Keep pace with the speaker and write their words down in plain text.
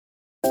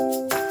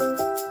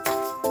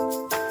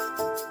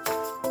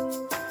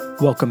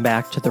Welcome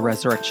back to the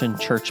Resurrection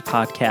Church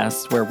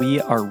podcast, where we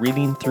are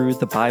reading through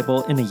the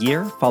Bible in a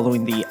year,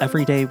 following the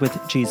Everyday with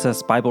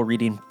Jesus Bible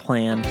reading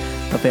plan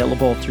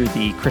available through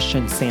the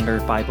Christian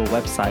Standard Bible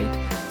website.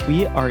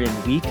 We are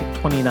in week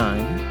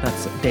 29,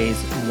 that's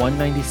days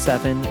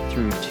 197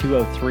 through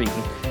 203,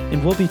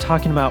 and we'll be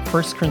talking about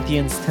 1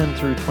 Corinthians 10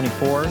 through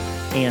 24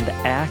 and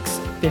Acts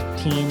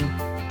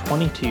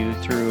 15:22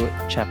 through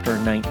chapter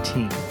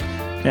 19.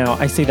 Now,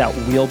 I say that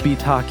we'll be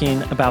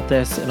talking about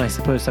this, and I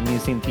suppose I'm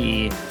using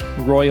the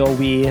royal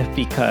we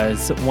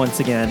because,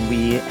 once again,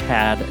 we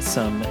had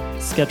some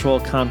schedule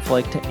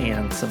conflict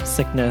and some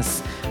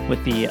sickness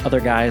with the other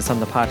guys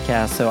on the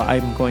podcast, so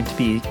I'm going to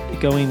be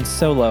going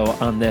solo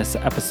on this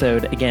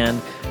episode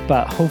again,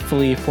 but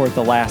hopefully for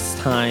the last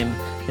time.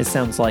 It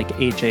sounds like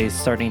AJ's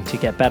starting to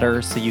get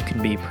better, so you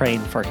can be praying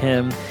for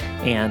him.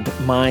 And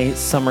my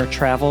summer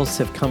travels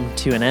have come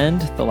to an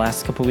end. The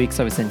last couple weeks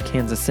I was in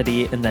Kansas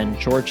City and then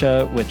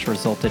Georgia, which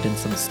resulted in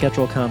some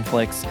schedule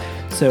conflicts.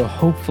 So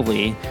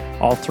hopefully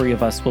all three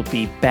of us will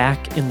be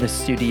back in the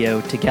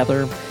studio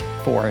together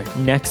for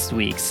next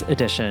week's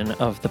edition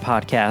of the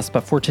podcast.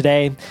 But for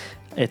today,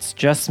 it's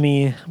just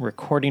me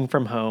recording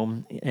from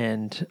home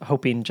and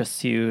hoping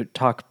just to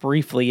talk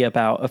briefly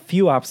about a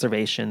few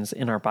observations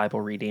in our Bible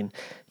reading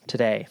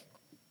today.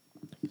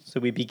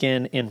 So we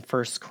begin in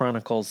 1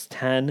 Chronicles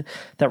 10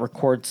 that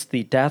records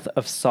the death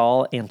of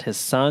Saul and his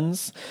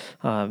sons.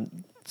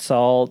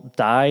 Saul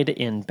died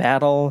in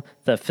battle.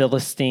 The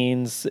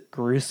Philistines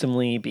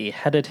gruesomely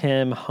beheaded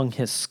him, hung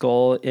his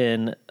skull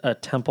in a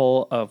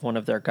temple of one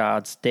of their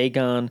gods,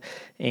 Dagon,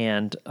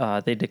 and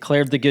they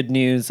declared the good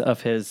news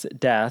of his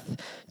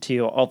death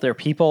to all their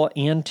people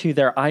and to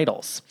their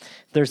idols.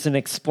 There's an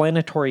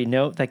explanatory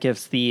note that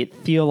gives the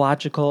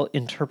theological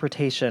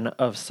interpretation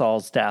of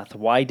Saul's death.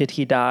 Why did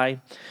he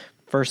die?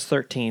 Verse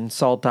 13,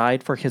 Saul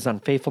died for his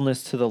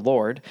unfaithfulness to the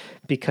Lord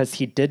because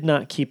he did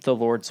not keep the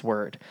Lord's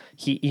word.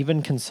 He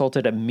even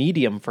consulted a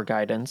medium for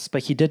guidance,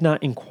 but he did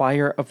not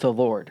inquire of the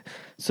Lord.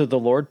 So the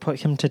Lord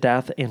put him to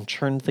death and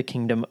turned the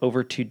kingdom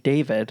over to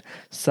David,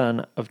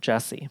 son of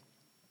Jesse.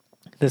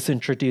 This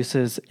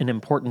introduces an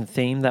important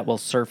theme that will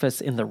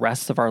surface in the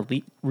rest of our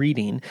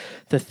reading,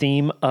 the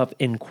theme of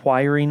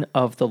inquiring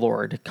of the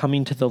Lord,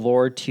 coming to the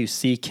Lord to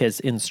seek his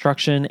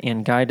instruction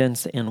and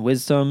guidance and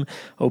wisdom,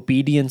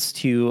 obedience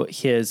to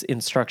his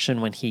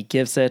instruction when he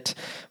gives it.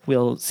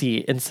 We'll see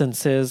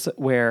instances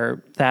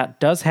where that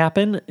does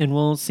happen, and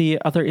we'll see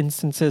other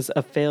instances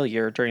of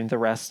failure during the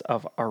rest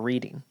of our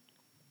reading.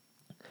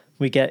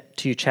 We get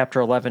to chapter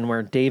 11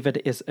 where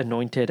David is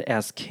anointed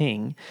as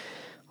king.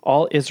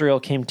 All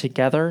Israel came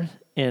together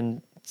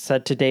and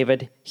said to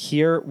David,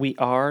 "Here we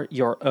are,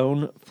 your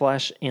own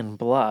flesh and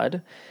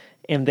blood."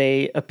 And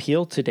they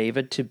appeal to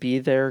David to be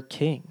their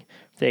king.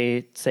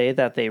 They say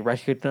that they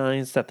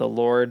recognize that the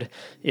Lord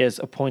is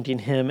appointing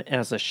him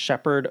as a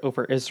shepherd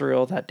over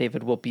Israel, that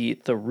David will be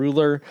the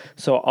ruler.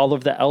 So all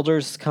of the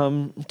elders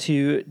come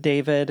to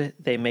David.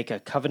 They make a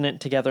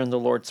covenant together in the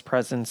Lord's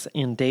presence,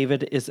 and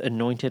David is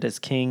anointed as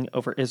king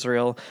over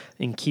Israel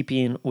in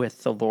keeping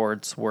with the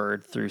Lord's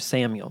word through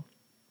Samuel.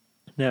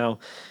 Now,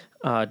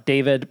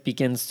 David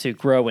begins to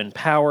grow in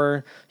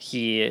power.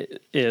 He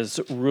is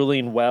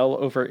ruling well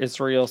over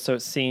Israel, so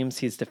it seems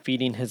he's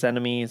defeating his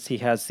enemies. He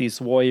has these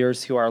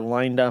warriors who are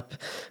lined up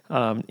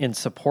in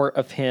support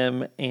of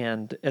him.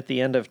 And at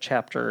the end of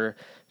chapter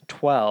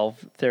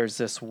 12, there's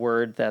this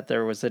word that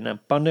there was an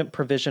abundant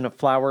provision of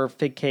flour,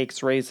 fig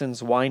cakes,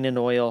 raisins, wine and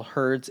oil,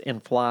 herds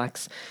and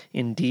flocks.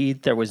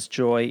 Indeed, there was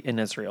joy in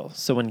Israel.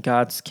 So when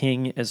God's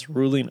king is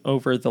ruling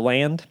over the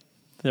land,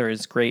 there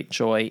is great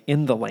joy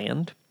in the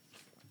land.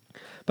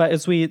 But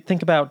as we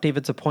think about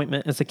David's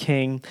appointment as a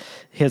king,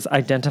 his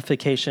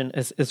identification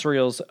as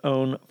Israel's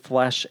own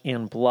flesh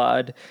and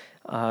blood,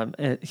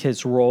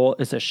 his role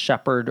as a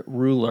shepherd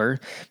ruler,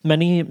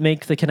 many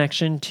make the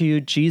connection to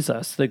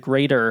Jesus, the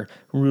greater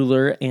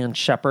ruler and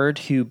shepherd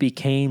who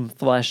became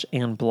flesh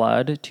and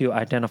blood to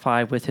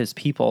identify with his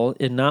people,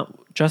 and not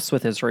just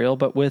with Israel,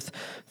 but with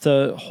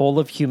the whole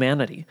of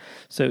humanity.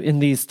 So in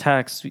these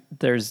texts,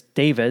 there's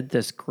David,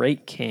 this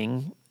great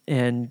king,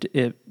 and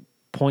it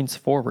points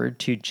forward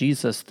to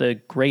Jesus, the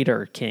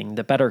greater king,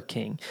 the better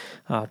king.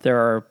 There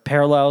are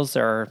parallels,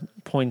 there are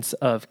points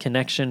of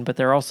connection, but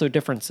there are also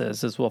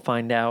differences, as we'll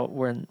find out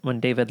when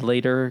David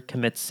later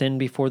commits sin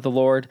before the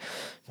Lord.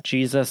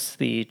 Jesus,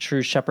 the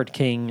true shepherd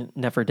king,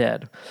 never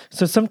did.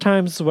 So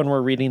sometimes when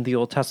we're reading the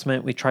Old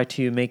Testament, we try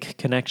to make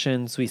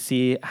connections. We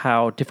see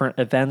how different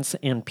events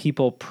and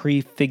people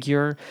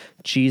prefigure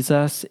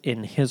Jesus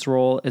in his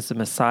role as the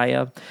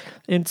Messiah.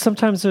 And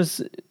sometimes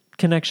those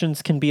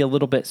connections can be a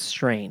little bit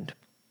strained.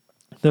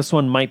 This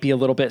one might be a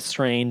little bit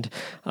strained,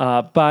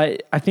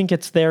 but I think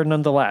it's there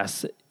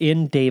nonetheless.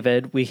 In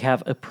David, we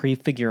have a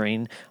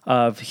prefiguring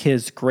of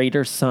his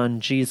greater son,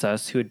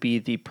 Jesus, who would be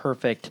the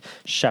perfect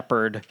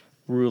shepherd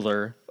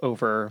ruler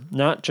over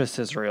not just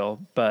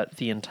Israel, but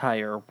the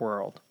entire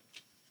world.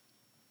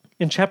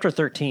 In chapter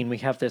 13, we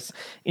have this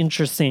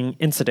interesting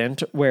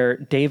incident where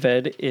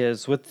David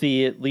is with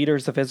the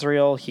leaders of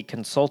Israel. He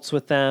consults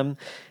with them,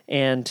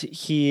 and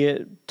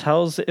he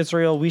tells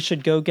Israel, we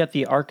should go get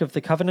the Ark of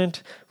the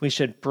Covenant. We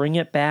should bring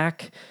it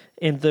back.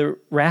 And the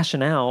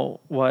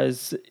rationale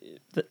was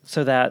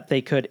so that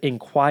they could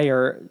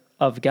inquire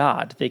of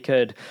God. They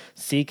could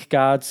seek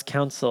God's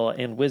counsel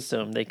and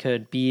wisdom. They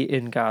could be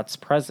in God's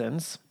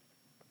presence.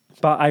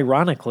 But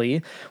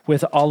ironically,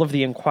 with all of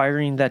the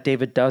inquiring that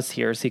David does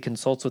here, as he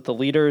consults with the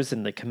leaders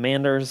and the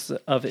commanders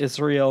of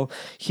Israel,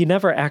 he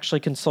never actually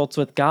consults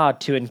with God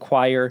to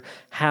inquire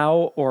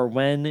how or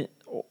when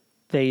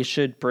they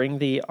should bring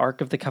the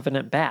Ark of the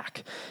Covenant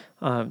back.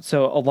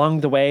 So along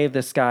the way,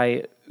 this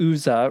guy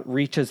Uzzah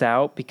reaches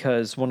out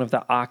because one of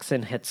the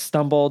oxen had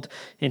stumbled,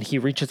 and he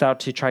reaches out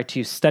to try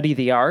to steady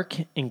the ark,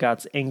 and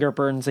God's anger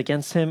burns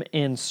against him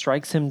and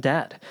strikes him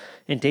dead.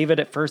 And David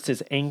at first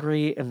is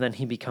angry, and then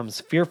he becomes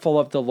fearful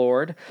of the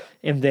Lord,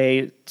 and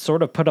they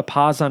sort of put a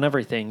pause on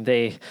everything.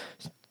 They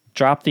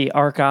drop the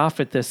ark off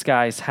at this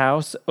guy's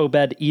house,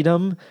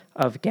 Obed-Edom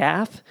of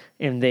Gath,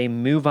 and they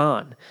move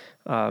on.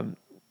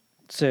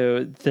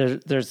 So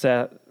there's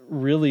that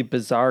really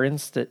bizarre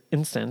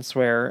instance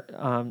where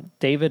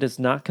David is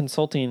not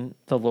consulting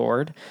the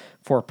Lord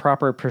for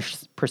proper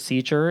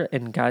procedure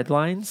and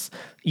guidelines,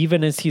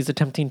 even as he's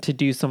attempting to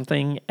do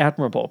something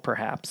admirable,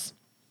 perhaps.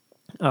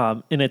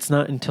 And it's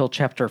not until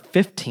chapter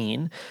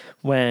 15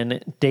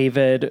 when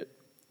David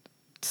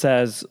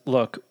says,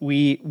 look,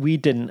 we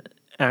didn't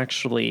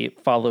actually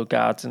follow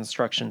God's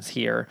instructions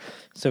here.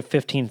 So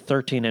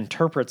 15:13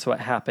 interprets what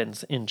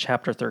happens in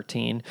chapter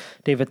 13.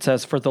 David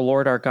says, for the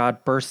Lord our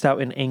God burst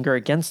out in anger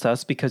against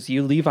us because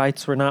you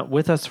Levites were not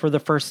with us for the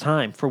first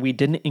time, for we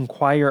didn't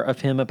inquire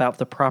of him about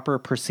the proper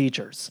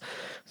procedures.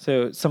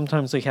 So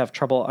sometimes we have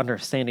trouble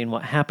understanding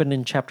what happened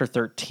in chapter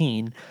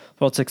 13.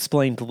 Well, it's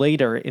explained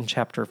later in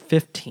chapter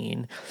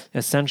 15.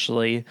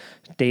 Essentially,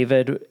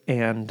 David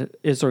and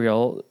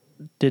Israel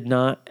did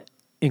not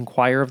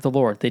inquire of the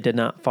Lord. They did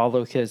not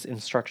follow his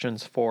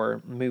instructions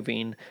for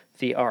moving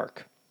the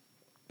ark.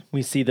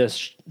 We see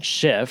this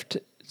shift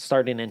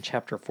starting in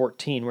chapter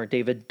 14, where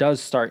David does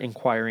start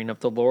inquiring of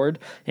the Lord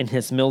in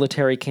his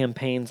military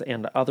campaigns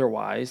and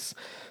otherwise.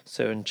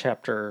 So in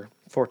chapter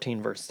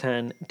 14, verse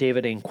 10,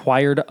 David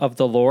inquired of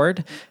the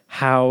Lord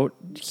how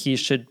he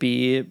should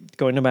be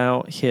going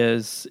about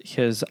his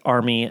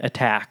army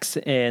attacks.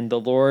 And the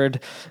Lord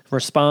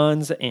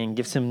responds and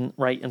gives him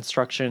right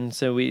instruction.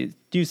 So we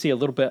do see a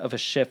little bit of a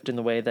shift in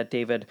the way that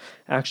David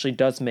actually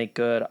does make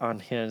good on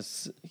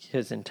his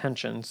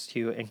intentions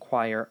to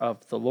inquire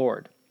of the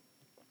Lord.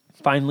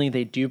 Finally,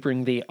 they do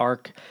bring the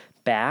ark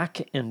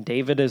back, and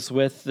David is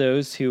with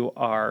those who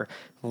are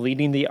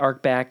leading the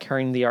ark back,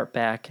 carrying the ark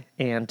back,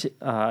 and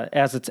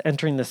as it's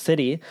entering the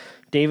city,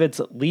 David's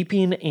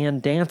leaping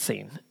and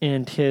dancing,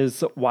 and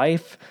his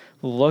wife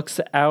looks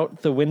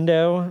out the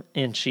window,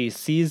 and she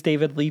sees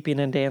David leaping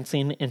and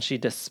dancing, and she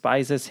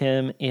despises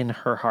him in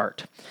her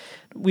heart.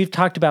 We've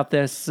talked about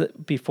this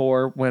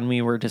before when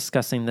we were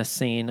discussing this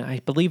scene. I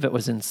believe it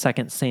was in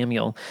 2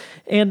 Samuel.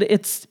 And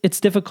it's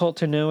difficult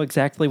to know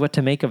exactly what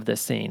to make of this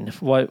scene,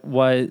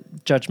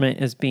 what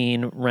judgment is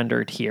being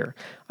rendered here.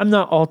 I'm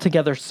not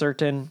altogether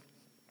certain.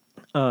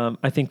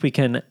 I think we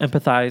can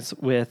empathize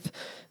with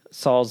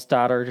Saul's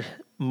daughter,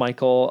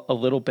 Michal, a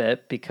little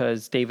bit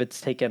because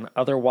David's taken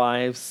other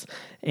wives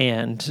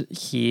and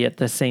he at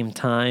the same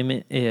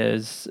time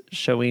is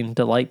showing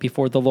delight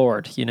before the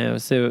Lord,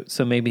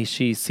 so maybe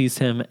she sees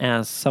him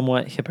as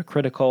somewhat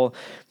hypocritical.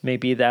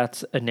 Maybe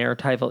that's a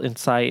narratival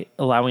insight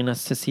allowing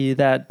us to see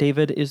that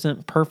David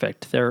isn't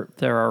perfect. There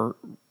are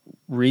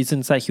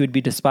reasons that he would be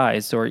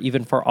despised, or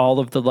even for all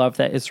of the love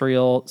that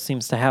Israel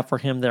seems to have for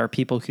him, there are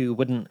people who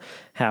wouldn't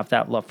have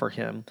that love for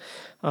him.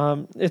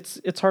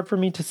 It's hard for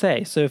me to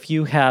say. So if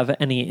you have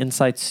any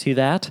insights to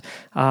that,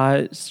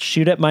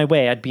 shoot it my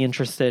way. I'd be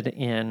interested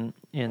in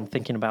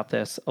thinking about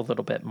this a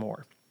little bit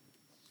more.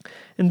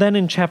 And then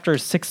in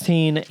chapters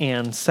 16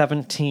 and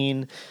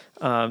 17,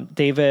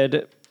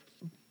 David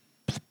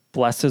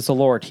blesses the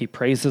Lord. He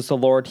praises the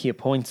Lord. He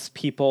appoints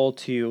people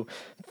to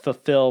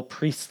fulfill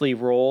priestly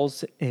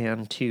roles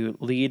and to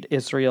lead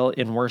Israel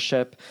in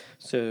worship.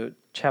 So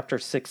chapter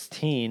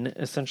 16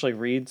 essentially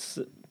reads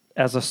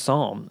as a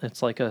psalm.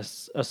 It's like a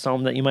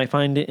psalm that you might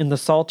find in the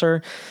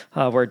Psalter,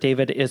 where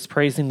David is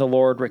praising the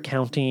Lord,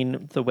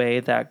 recounting the way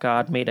that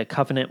God made a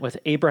covenant with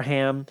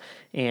Abraham,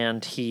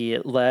 and he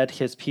led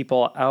his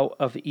people out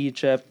of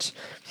Egypt.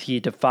 He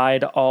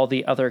defied all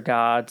the other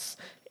gods,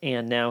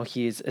 and now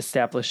he's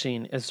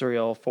establishing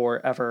Israel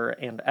forever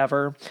and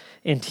ever.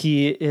 And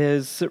he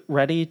is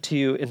ready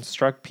to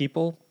instruct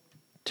people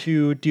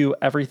to do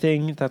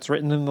everything that's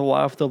written in the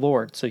law of the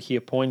Lord. So he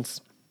appoints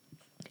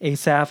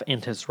Asaph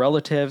and his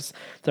relatives.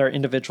 There are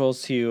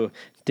individuals who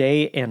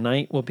day and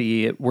night will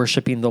be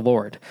worshiping the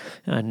Lord.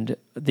 And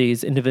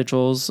these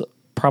individuals,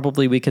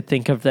 probably we could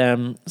think of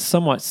them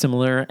somewhat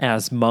similar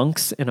as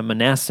monks in a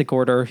monastic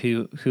order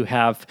who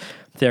have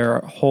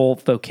their whole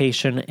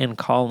vocation and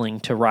calling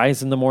to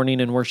rise in the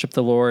morning and worship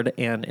the Lord,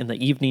 and in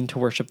the evening to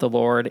worship the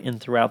Lord, and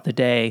throughout the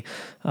day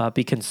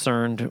be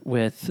concerned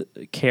with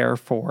care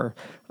for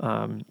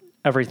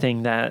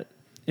everything that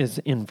is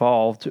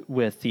involved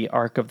with the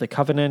Ark of the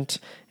Covenant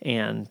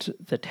and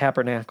the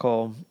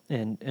tabernacle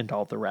and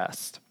all the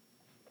rest.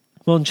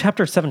 Well, in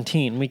chapter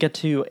 17, we get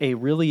to a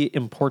really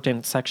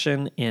important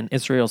section in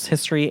Israel's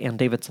history and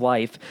David's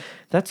life.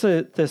 That's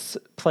this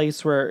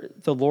place where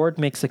the Lord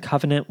makes a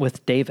covenant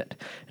with David.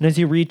 And as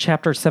you read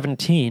chapter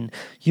 17,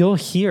 you'll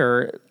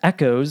hear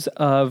echoes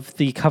of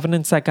the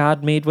covenants that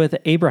God made with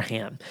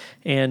Abraham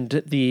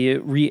and the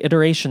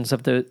reiterations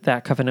of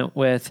that covenant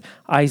with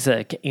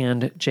Isaac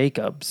and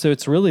Jacob. So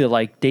it's really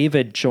like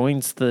David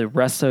joins the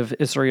rest of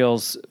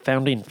Israel's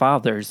founding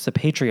fathers, the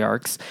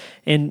patriarchs,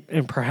 and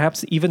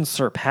perhaps even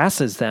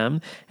surpasses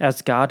them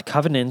as God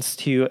covenants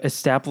to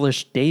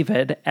establish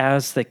David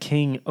as the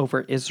king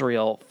over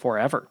Israel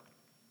forever.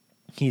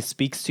 He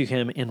speaks to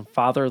him in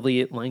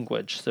fatherly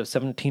language. So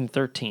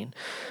 17:13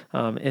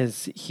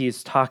 is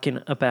he's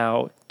talking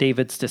about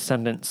David's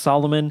descendant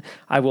Solomon.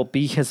 I will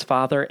be his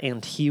father,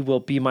 and he will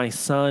be my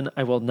son.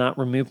 I will not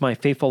remove my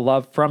faithful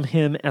love from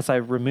him as I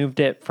removed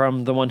it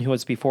from the one who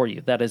was before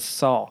you, that is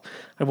Saul.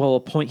 I will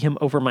appoint him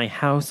over my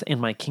house and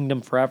my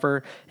kingdom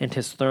forever, and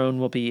his throne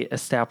will be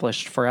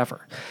established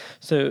forever.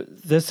 So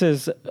this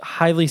is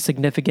highly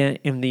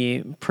significant in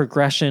the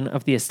progression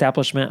of the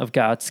establishment of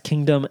God's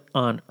kingdom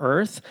on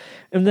earth.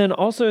 And then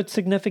also it's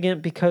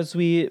significant because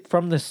we,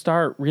 from the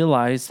start,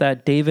 realize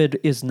that David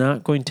is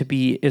not going to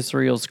be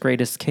Israel's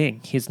greatest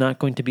king. He's not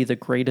going to be the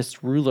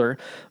greatest ruler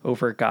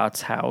over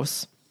God's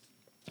house.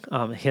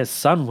 His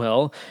son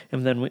will,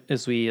 and then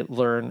as we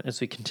learn,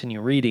 as we continue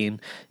reading,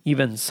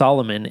 even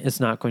Solomon is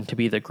not going to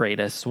be the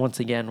greatest. Once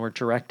again, we're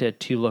directed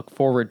to look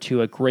forward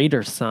to a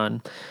greater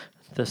son,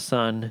 the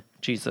Son,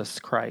 Jesus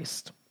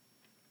Christ.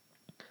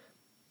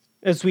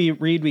 As we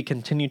read, we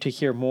continue to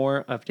hear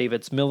more of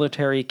David's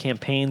military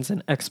campaigns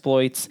and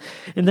exploits.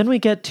 And then we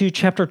get to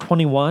chapter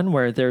 21,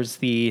 where there's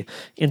the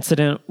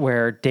incident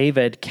where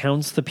David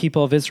counts the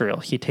people of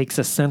Israel. He takes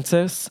a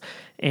census.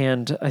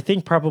 And I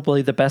think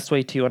probably the best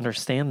way to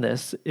understand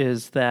this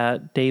is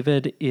that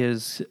David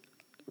is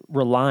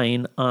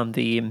relying on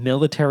the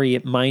military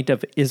might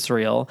of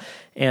Israel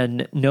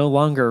and no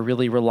longer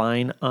really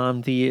relying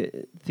on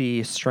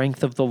the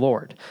strength of the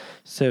Lord.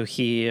 So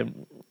he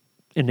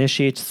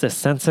initiates the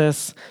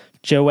census.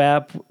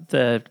 Joab,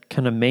 the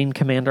kind of main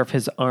commander of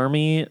his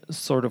army,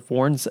 sort of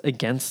warns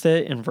against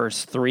it in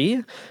verse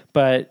 3,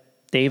 but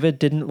David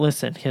didn't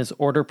listen. His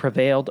order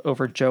prevailed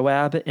over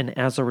Joab, and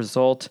as a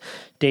result,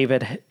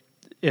 David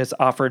is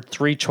offered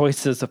 3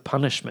 choices of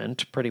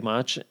punishment, pretty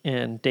much,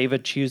 and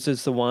David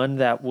chooses the one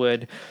that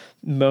would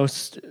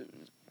most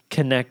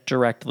connect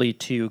directly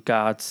to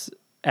God's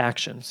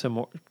action,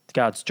 so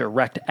God's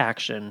direct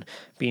action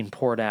being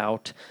poured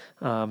out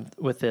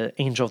with the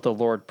angel of the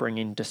Lord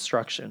bringing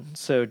destruction.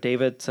 So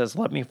David says,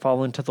 let me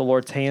fall into the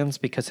Lord's hands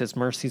because his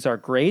mercies are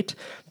great,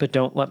 but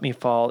don't let me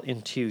fall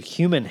into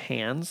human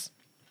hands.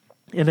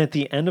 And at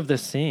the end of the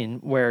scene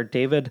where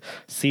David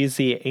sees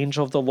the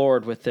angel of the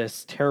Lord with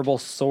this terrible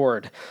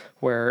sword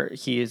where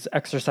he is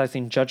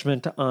exercising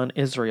judgment on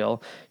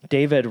Israel,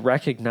 David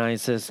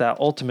recognizes that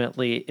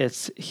ultimately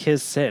it's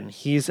his sin.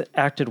 He's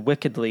acted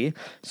wickedly.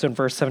 So in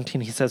verse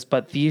 17 he says,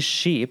 but these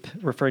sheep,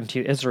 referring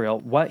to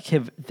Israel, what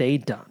have they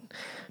done?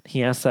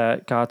 He asks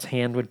that God's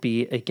hand would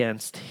be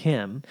against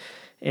him,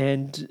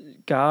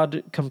 and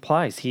God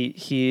complies.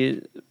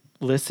 He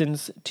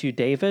listens to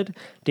David.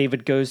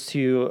 David goes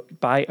to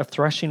buy a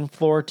threshing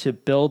floor to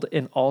build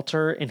an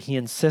altar, and he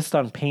insists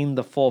on paying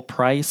the full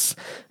price.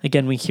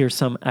 Again, we hear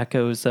some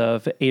echoes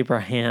of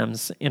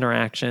Abraham's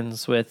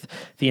interactions with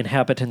the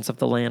inhabitants of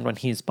the land when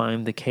he's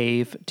buying the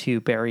cave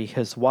to bury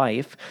his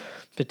wife.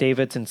 But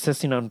David's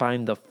insisting on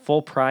buying the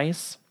full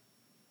price.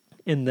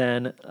 And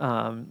then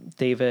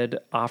David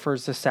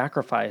offers a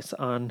sacrifice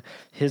on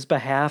his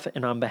behalf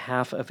and on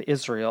behalf of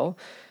Israel.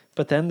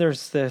 But then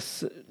there's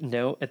this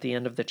note at the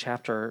end of the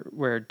chapter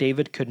where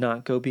David could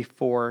not go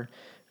before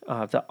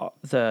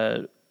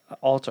the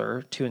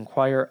altar to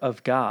inquire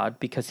of God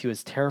because he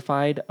was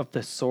terrified of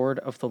the sword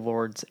of the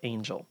Lord's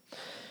angel.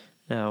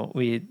 Now,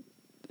 we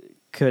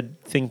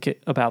could think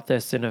about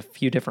this in a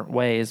few different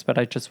ways, but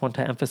I just want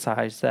to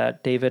emphasize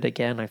that David,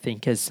 again, I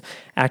think is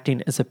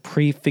acting as a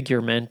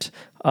prefigurement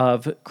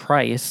of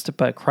Christ,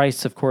 but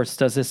Christ, of course,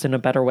 does this in a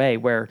better way,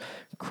 where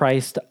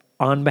Christ,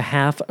 on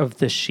behalf of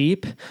the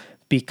sheep,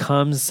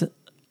 becomes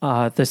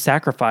the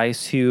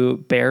sacrifice who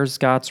bears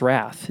God's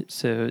wrath.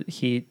 So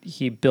he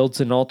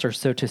builds an altar,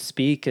 so to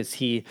speak, as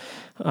he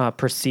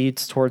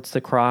proceeds towards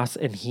the cross,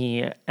 and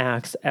he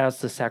acts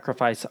as the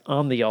sacrifice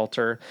on the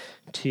altar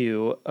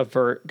to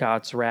avert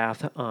God's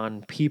wrath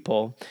on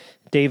people.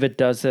 David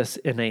does this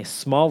in a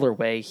smaller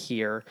way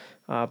here,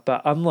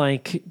 but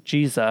unlike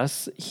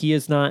Jesus, he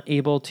is not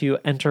able to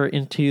enter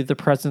into the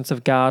presence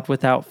of God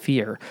without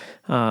fear.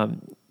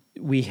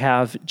 we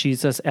have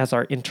Jesus as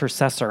our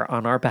intercessor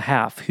on our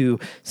behalf, who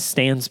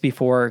stands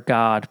before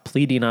God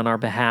pleading on our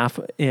behalf,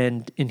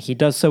 and he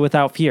does so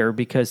without fear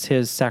because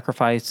his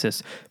sacrifice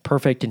is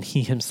perfect and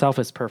he himself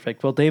is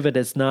perfect. Well, David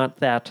is not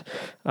that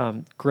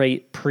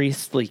great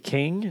priestly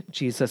king.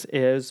 Jesus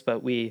is,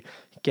 but we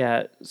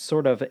get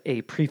sort of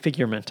a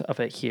prefigurement of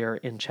it here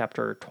in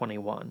chapter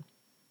 21.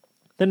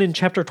 Then in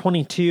chapter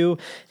 22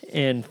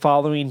 and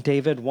following,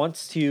 David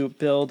wants to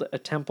build a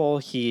temple.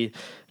 He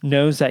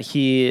knows that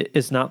he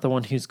is not the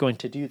one who's going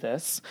to do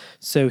this.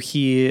 So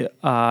he,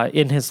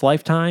 in his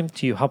lifetime,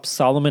 to help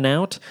Solomon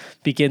out,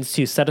 begins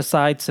to set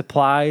aside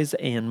supplies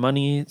and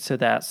money so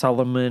that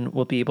Solomon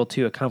will be able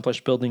to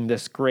accomplish building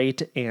this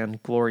great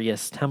and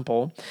glorious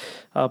temple.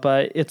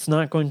 But it's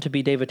not going to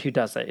be David who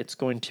does it. It's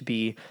going to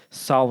be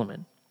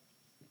Solomon.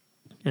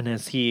 And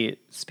as he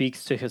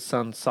speaks to his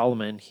son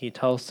Solomon, he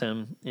tells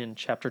him in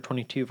chapter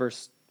 22,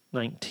 verse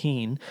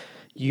 19,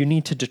 you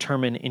need to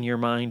determine in your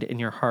mind, in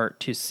your heart,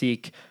 to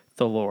seek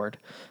the Lord.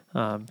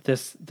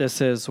 This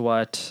is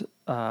what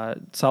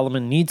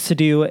Solomon needs to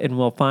do, and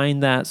we'll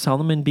find that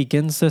Solomon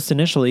begins this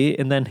initially,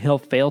 and then he'll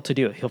fail to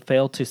do it. He'll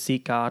fail to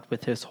seek God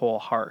with his whole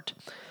heart.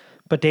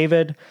 But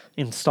David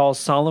installs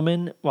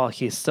Solomon while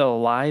he's still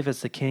alive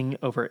as the king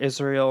over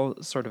Israel,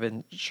 sort of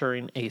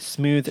ensuring a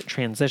smooth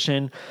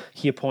transition.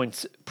 He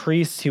appoints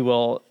priests who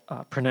will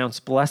pronounce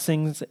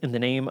blessings in the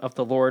name of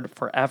the Lord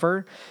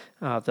forever.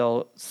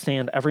 They'll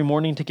stand every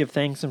morning to give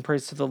thanks and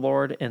praise to the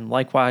Lord, and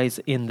likewise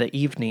in the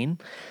evening.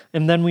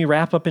 And then we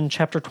wrap up in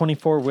chapter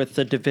 24 with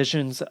the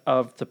divisions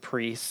of the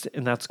priests,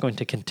 and that's going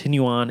to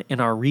continue on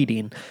in our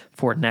reading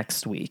for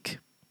next week.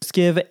 Let's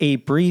give a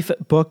brief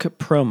book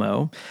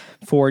promo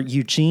for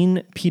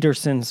Eugene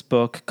Peterson's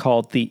book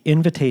called The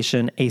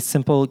Invitation, A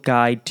Simple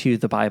Guide to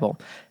the Bible.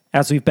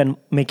 As we've been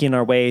making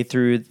our way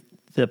through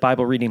the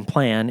Bible reading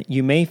plan,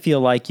 you may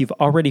feel like you've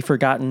already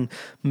forgotten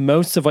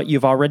most of what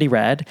you've already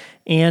read,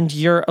 and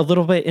you're a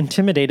little bit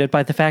intimidated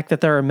by the fact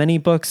that there are many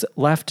books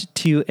left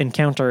to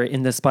encounter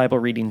in this Bible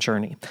reading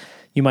journey.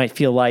 You might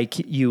feel like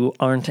you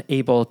aren't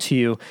able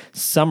to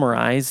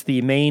summarize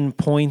the main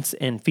points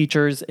and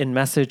features and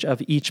message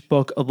of each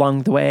book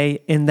along the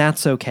way, and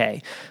that's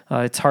okay.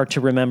 It's hard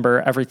to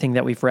remember everything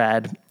that we've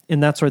read,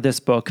 and that's where this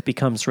book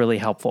becomes really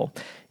helpful.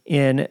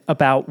 In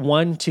about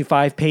 1 to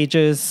 5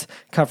 pages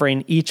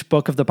covering each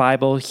book of the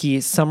Bible, he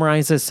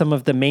summarizes some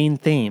of the main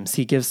themes.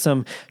 He gives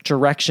some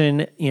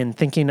direction in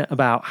thinking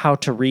about how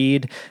to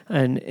read,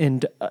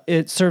 and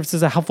it serves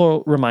as a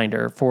helpful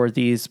reminder for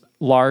these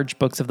large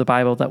books of the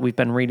Bible that we've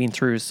been reading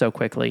through so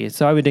quickly.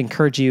 So I would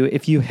encourage you,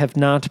 if you have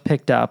not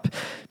picked up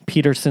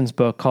Peterson's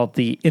book called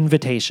The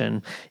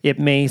Invitation, it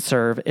may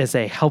serve as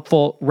a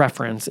helpful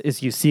reference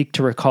as you seek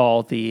to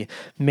recall the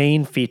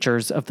main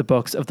features of the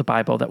books of the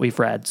Bible that we've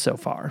read so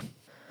far.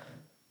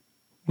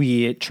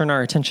 We turn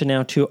our attention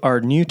now to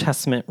our New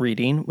Testament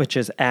reading, which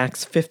is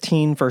Acts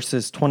 15,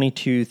 verses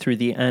 22 through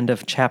the end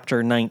of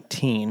chapter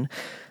 19.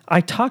 I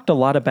talked a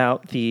lot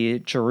about the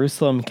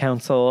Jerusalem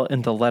Council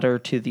and the letter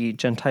to the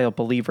Gentile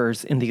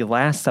believers in the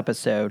last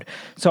episode,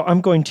 so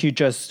I'm going to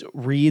just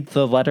read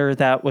the letter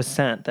that was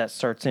sent that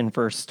starts in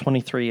verse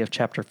 23 of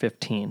chapter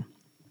 15.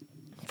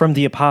 From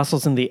the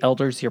apostles and the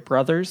elders, your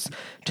brothers,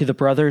 to the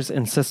brothers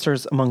and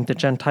sisters among the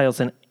Gentiles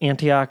in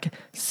Antioch,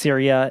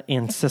 Syria,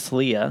 and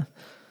Cilicia,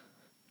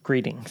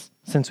 greetings.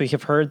 Since we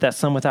have heard that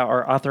some without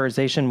our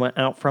authorization went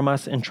out from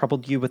us and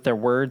troubled you with their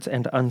words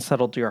and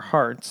unsettled your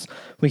hearts,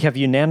 we have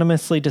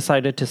unanimously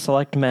decided to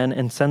select men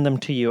and send them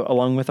to you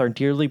along with our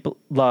dearly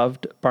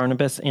loved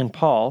Barnabas and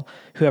Paul,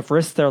 who have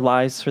risked their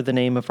lives for the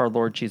name of our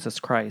Lord Jesus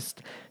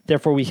Christ.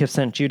 Therefore we have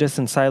sent Judas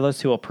and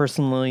Silas, who will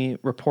personally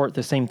report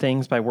the same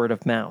things by word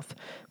of mouth.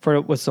 For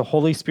it was the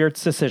Holy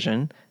Spirit's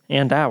decision,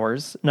 and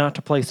ours, not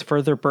to place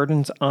further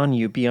burdens on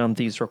you beyond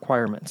these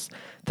requirements,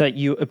 that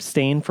you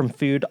abstain from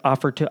food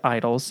offered to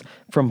idols,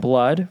 from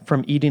blood,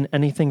 from eating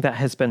anything that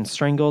has been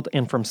strangled,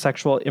 and from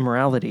sexual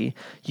immorality.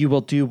 You will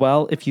do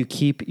well if you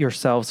keep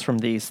yourselves from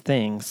these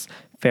things.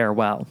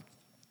 Farewell.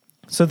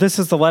 So this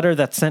is the letter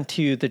that's sent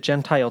to the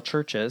Gentile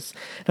churches.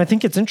 And I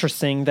think it's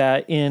interesting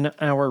that in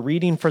our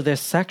reading for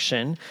this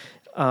section,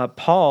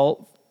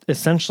 Paul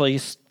essentially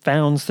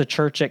founds the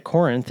church at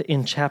Corinth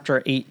in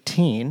chapter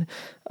 18.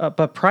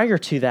 But prior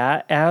to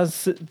that,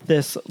 as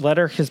this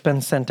letter has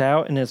been sent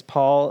out and as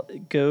Paul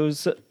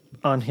goes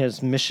on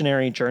his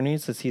missionary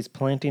journeys, as he's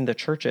planting the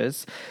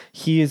churches,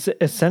 he's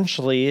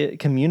essentially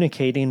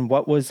communicating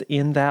what was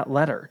in that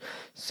letter.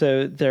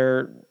 So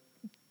they're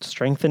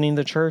strengthening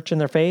the church in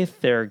their faith,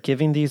 they're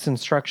giving these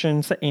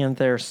instructions, and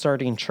they're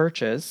starting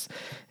churches.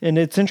 And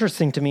it's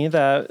interesting to me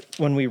that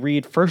when we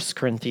read 1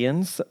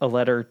 Corinthians, a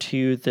letter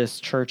to this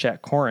church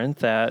at Corinth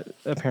that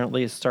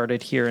apparently is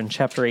started here in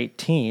chapter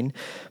 18,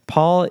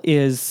 Paul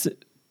is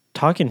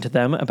talking to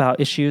them about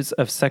issues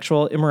of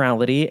sexual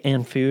immorality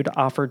and food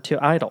offered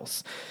to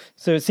idols.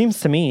 So it seems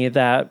to me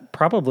that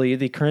probably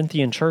the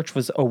Corinthian church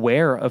was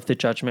aware of the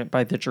judgment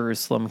by the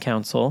Jerusalem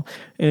Council,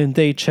 and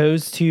they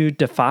chose to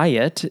defy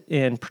it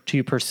and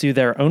to pursue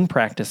their own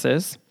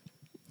practices.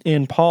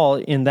 And Paul,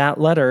 in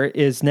that letter,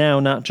 is now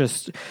not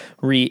just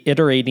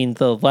reiterating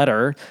the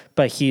letter,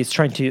 but he's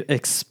trying to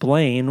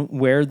explain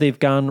where they've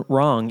gone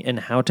wrong and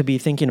how to be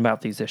thinking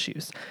about these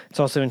issues.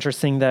 It's also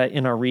interesting that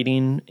in our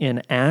reading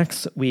in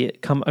Acts, we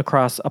come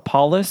across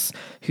Apollos,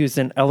 who's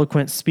an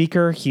eloquent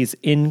speaker. He's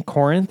in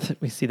Corinth.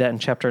 We see that in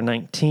chapter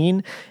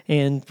 19.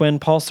 And when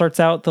Paul starts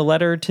out the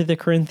letter to the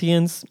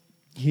Corinthians,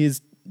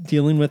 he's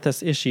dealing with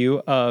this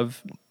issue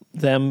of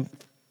them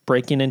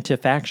breaking into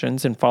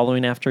factions and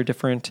following after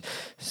different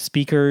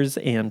speakers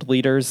and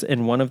leaders,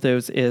 and one of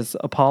those is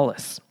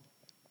Apollos.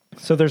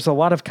 So there's a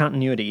lot of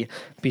continuity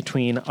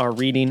between our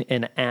reading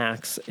in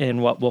Acts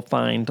and what we'll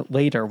find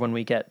later when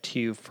we get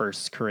to 1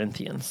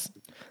 Corinthians.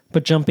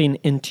 But jumping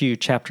into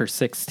chapter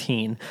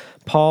 16,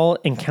 Paul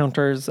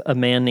encounters a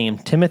man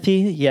named Timothy.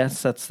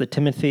 Yes, that's the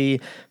Timothy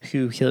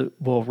who he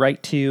will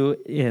write to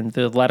in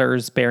the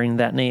letters bearing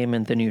that name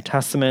in the New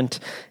Testament.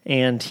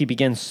 And he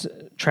begins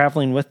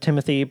traveling with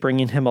Timothy,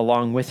 bringing him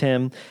along with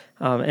him.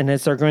 And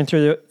as they're going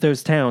through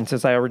those towns,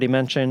 as I already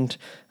mentioned,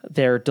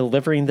 they're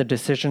delivering the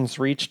decisions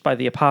reached by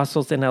the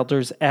apostles and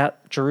elders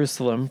at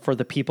Jerusalem for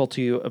the people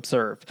to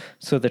observe.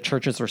 So the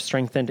churches were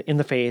strengthened in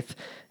the faith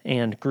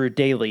and grew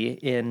daily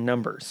in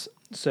numbers.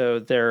 So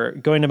they're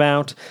going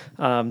about.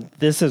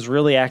 This is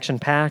really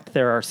action-packed.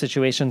 There are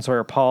situations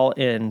where Paul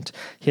and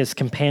his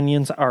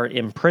companions are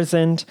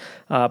imprisoned,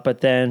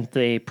 but then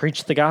they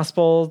preach the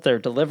gospel. They're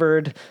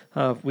delivered.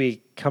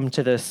 We come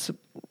to this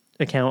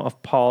account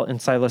of Paul and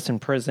Silas in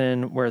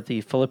prison where the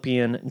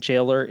Philippian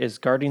jailer is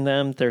guarding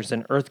them. There's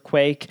an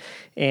earthquake,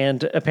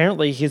 and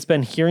apparently he's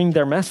been hearing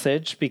their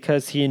message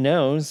because he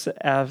knows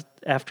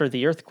after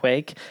the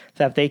earthquake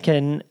that they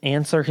can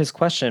answer his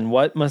question,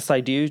 what must I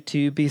do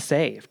to be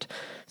saved?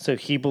 So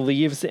he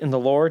believes in the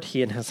Lord.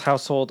 He and his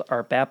household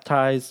are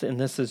baptized, and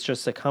this is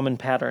just a common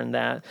pattern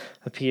that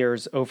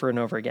appears over and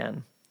over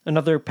again.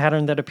 Another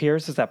pattern that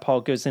appears is that Paul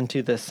goes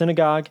into the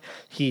synagogue.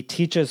 He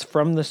teaches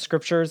from the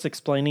scriptures,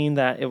 explaining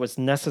that it was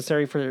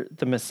necessary for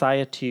the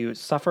Messiah to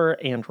suffer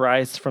and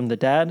rise from the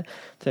dead.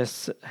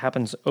 This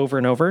happens over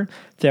and over.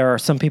 There are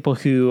some people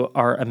who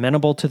are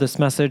amenable to this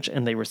message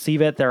and they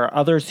receive it. There are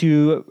others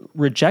who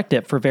reject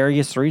it for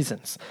various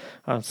reasons.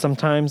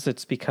 Sometimes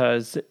it's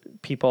because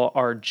people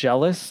are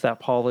jealous that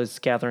Paul is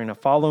gathering a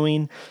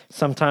following.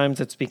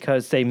 Sometimes it's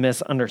because they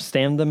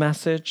misunderstand the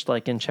message,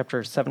 like in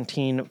chapter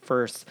 17,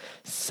 verse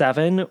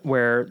 7,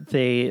 where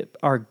they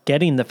are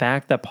getting the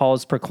fact that Paul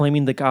is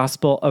proclaiming the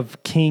gospel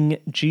of King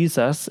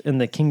Jesus in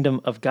the kingdom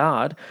of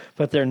God,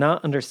 but they're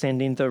not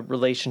understanding the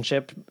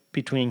relationship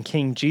between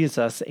King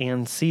Jesus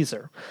and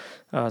Caesar.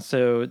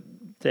 So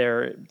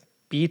they're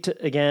beat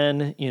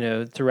again,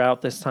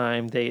 throughout this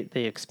time. They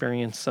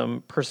experience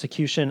some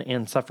persecution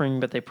and suffering,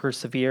 but they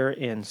persevere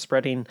in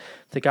spreading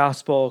the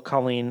gospel,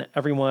 calling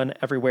everyone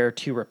everywhere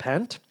to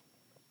repent.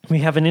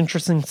 We have an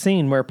interesting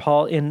scene where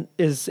Paul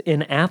is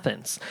in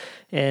Athens,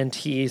 and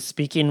he's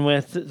speaking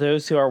with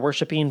those who are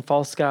worshiping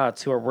false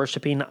gods, who are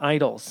worshiping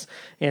idols,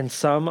 and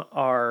some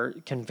are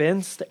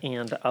convinced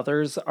and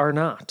others are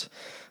not.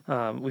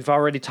 We've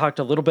already talked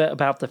a little bit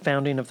about the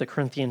founding of the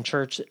Corinthian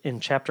church in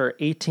chapter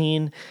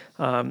 18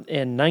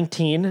 and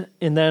 19,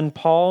 and then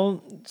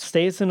Paul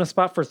stays in a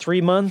spot for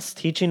 3 months,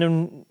 teaching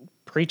and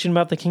preaching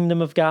about the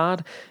kingdom of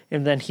God,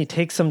 and then he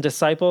takes some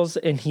disciples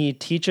and he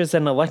teaches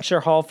in a lecture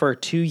hall for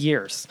 2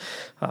 years,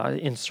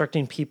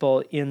 instructing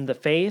people in the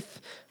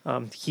faith.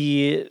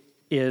 He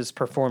is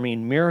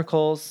performing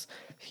miracles.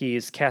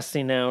 He's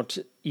casting out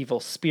evil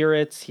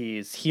spirits.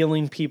 He's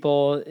healing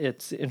people.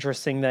 It's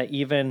interesting that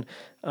even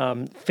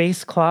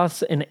face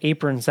cloths and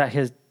aprons that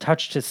had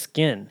touched his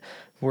skin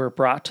were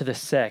brought to the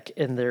sick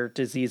and their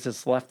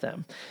diseases left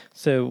them.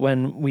 So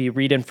when we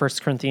read in 1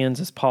 Corinthians,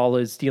 as Paul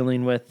is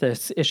dealing with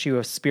this issue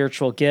of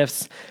spiritual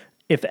gifts,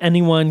 if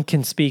anyone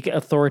can speak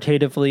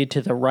authoritatively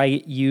to the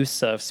right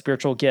use of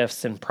spiritual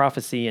gifts and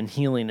prophecy and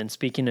healing and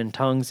speaking in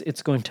tongues,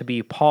 it's going to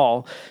be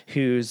Paul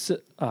who's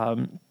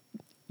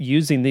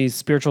using these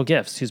spiritual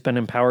gifts, who's been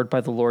empowered by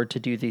the Lord to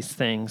do these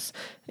things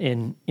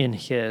in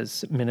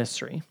his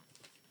ministry.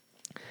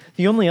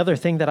 The only other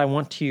thing that I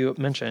want to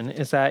mention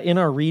is that in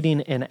our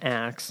reading in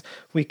Acts,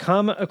 we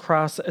come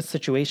across a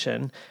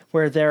situation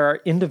where there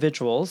are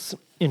individuals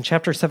in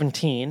chapter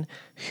 17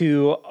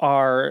 who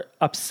are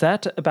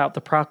upset about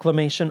the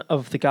proclamation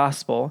of the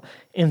gospel,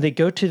 and they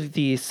go to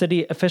the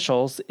city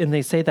officials and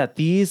they say that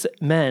these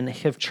men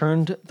have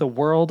turned the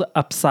world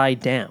upside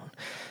down.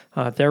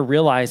 They're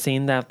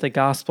realizing that the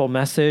gospel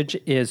message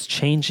is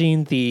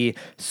changing the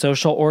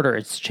social order.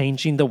 It's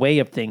changing the way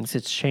of things.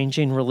 It's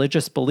changing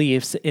religious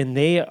beliefs, and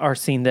they are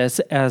seeing this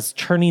as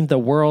turning the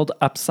world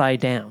upside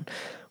down.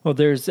 Well,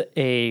 there's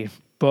a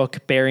book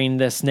bearing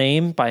this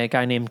name by a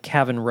guy named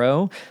Kevin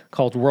Rowe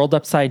called World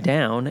Upside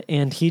Down,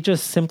 and he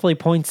just simply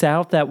points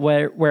out that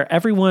where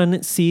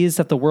everyone sees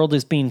that the world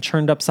is being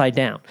turned upside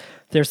down,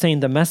 they're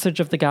saying the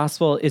message of the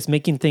gospel is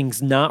making things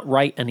not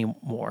right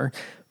anymore.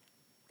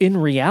 in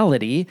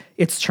reality,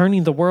 it's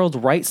turning the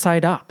world right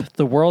side up.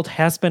 The world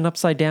has been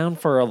upside down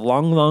for a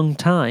long, long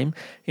time,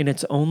 and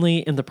it's only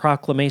in the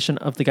proclamation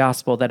of the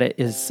gospel that it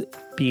is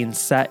being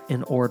set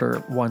in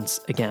order once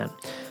again.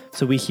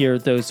 So we hear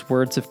those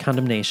words of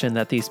condemnation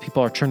that these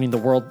people are turning the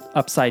world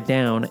upside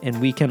down, and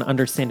we can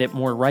understand it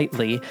more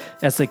rightly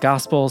as the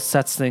gospel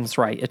sets things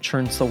right. It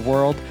turns the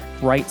world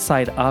right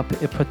side up.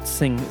 It puts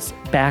things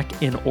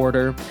back in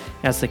order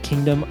as the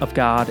kingdom of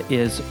God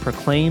is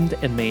proclaimed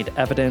and made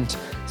evident.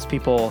 As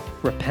people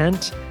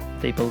repent,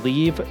 they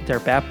believe, they're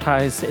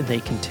baptized, and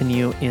they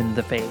continue in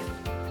the faith.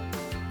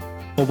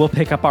 Well, we'll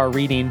pick up our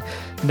reading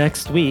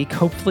next week,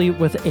 hopefully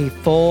with a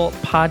full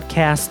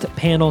podcast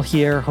panel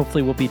here.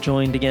 Hopefully we'll be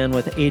joined again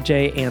with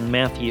AJ and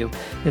Matthew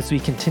as we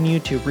continue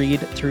to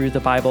read through the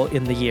Bible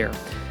in the year.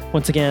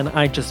 Once again,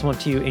 I just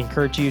want to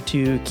encourage you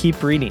to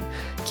keep reading.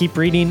 Keep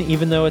reading,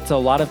 even though it's a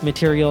lot of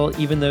material,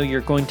 even though you're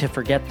going to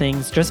forget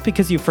things. Just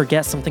because you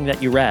forget something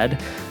that you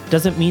read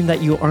doesn't mean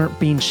that you aren't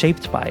being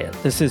shaped by it.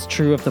 This is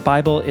true of the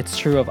Bible. It's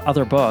true of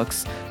other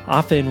books.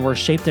 Often we're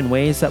shaped in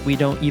ways that we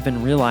don't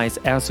even realize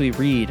as we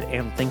read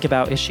and think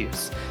about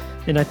issues.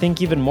 And I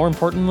think even more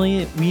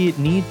importantly, we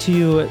need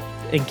to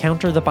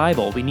encounter the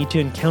Bible. We need to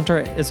encounter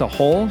it as a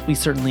whole. We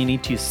certainly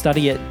need to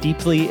study it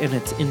deeply in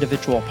its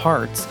individual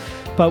parts.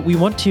 But we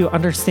want to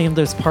understand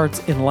those parts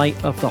in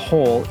light of the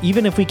whole,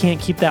 even if we can't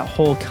keep that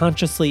whole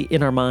consciously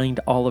in our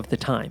mind all of the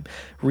time.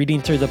 Reading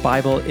through the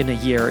Bible in a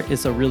year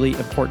is a really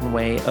important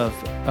way of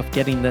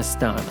getting this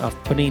done, of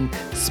putting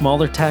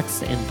smaller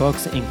texts and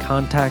books in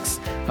context,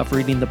 of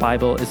reading the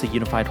Bible as a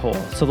unified whole.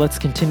 So let's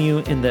continue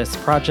in this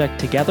project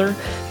together,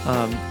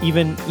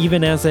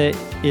 even as it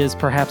is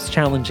perhaps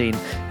challenging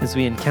as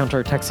we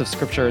encounter texts of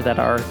Scripture that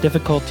are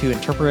difficult to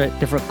interpret,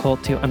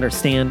 difficult to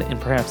understand,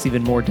 and perhaps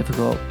even more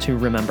difficult to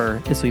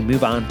remember as we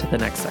move on to the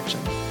next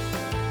section.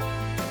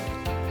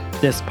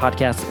 This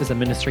podcast is a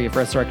ministry of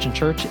Resurrection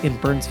Church in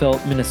Burnsville,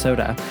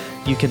 Minnesota.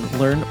 You can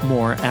learn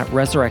more at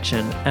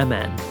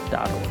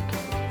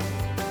resurrectionmn.org.